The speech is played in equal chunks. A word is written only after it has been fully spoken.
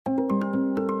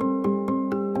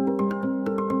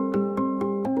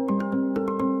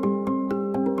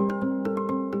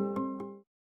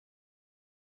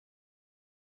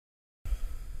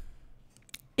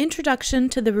Introduction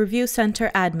to the Review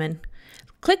Center Admin.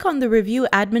 Click on the Review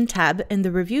Admin tab in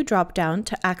the Review drop-down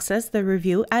to access the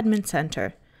Review Admin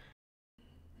Center.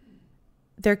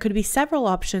 There could be several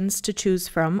options to choose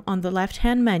from on the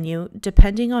left-hand menu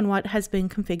depending on what has been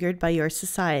configured by your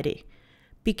society.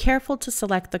 Be careful to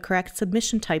select the correct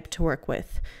submission type to work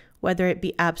with, whether it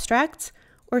be abstracts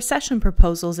or session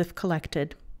proposals if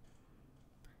collected.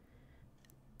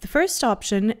 The first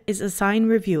option is Assign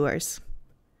Reviewers.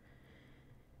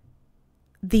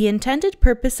 The intended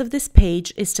purpose of this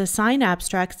page is to assign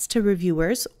abstracts to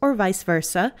reviewers or vice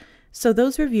versa, so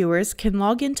those reviewers can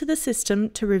log into the system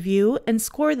to review and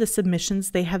score the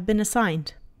submissions they have been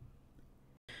assigned.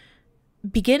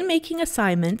 Begin making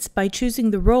assignments by choosing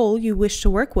the role you wish to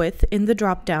work with in the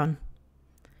drop-down.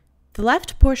 The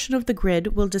left portion of the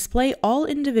grid will display all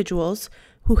individuals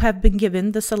who have been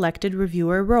given the selected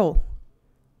reviewer role.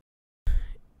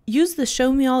 Use the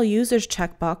Show Me All Users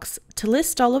checkbox to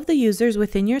list all of the users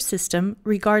within your system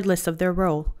regardless of their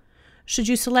role. Should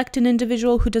you select an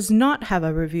individual who does not have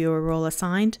a reviewer role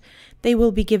assigned, they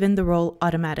will be given the role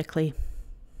automatically.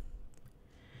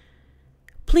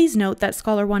 Please note that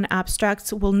ScholarOne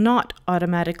Abstracts will not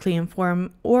automatically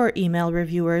inform or email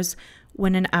reviewers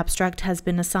when an abstract has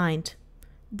been assigned.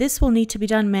 This will need to be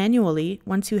done manually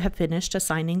once you have finished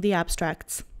assigning the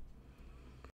abstracts.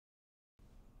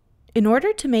 In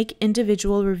order to make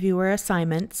individual reviewer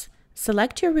assignments,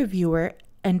 select your reviewer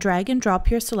and drag and drop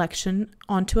your selection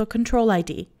onto a control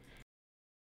ID.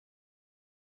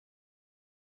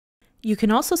 You can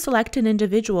also select an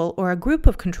individual or a group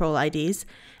of control IDs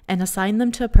and assign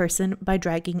them to a person by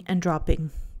dragging and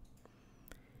dropping.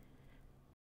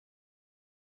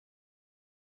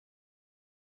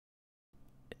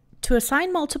 To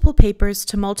assign multiple papers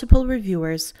to multiple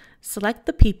reviewers, select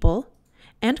the people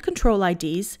and control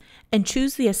IDs and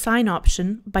choose the Assign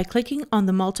option by clicking on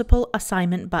the Multiple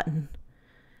Assignment button.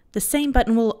 The same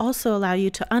button will also allow you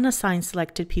to unassign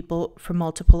selected people for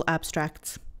multiple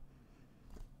abstracts.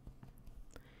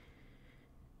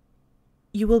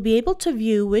 You will be able to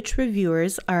view which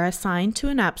reviewers are assigned to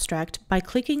an abstract by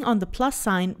clicking on the plus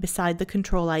sign beside the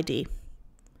control ID.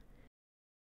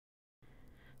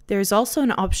 There is also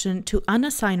an option to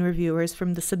unassign reviewers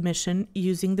from the submission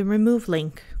using the Remove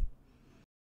link.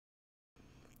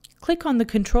 Click on the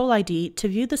control ID to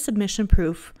view the submission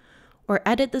proof or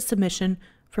edit the submission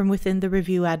from within the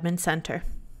Review Admin Center.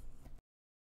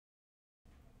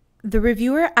 The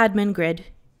Reviewer Admin Grid.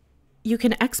 You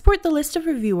can export the list of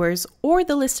reviewers or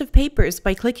the list of papers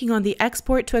by clicking on the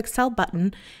Export to Excel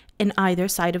button in either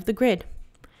side of the grid.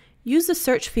 Use the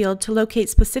search field to locate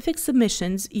specific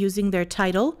submissions using their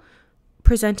title,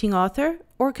 presenting author,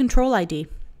 or control ID.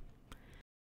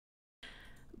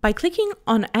 By clicking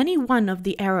on any one of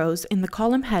the arrows in the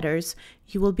column headers,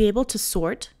 you will be able to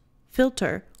sort,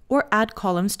 filter, or add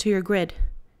columns to your grid.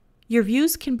 Your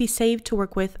views can be saved to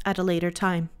work with at a later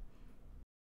time.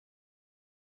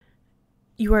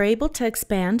 You are able to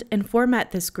expand and format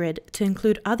this grid to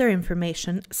include other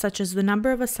information such as the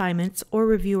number of assignments or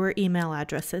reviewer email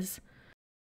addresses.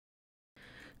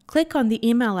 Click on the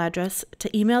email address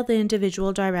to email the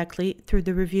individual directly through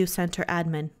the Review Center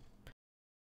admin.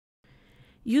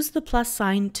 Use the plus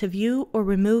sign to view or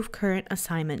remove current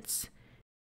assignments.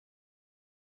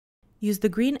 Use the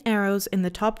green arrows in the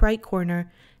top right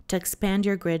corner to expand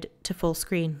your grid to full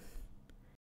screen.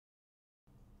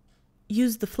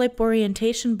 Use the flip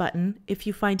orientation button if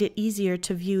you find it easier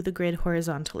to view the grid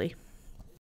horizontally.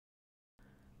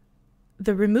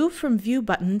 The Remove from View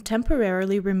button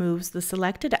temporarily removes the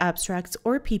selected abstracts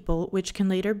or people which can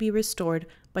later be restored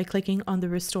by clicking on the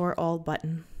Restore All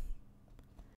button.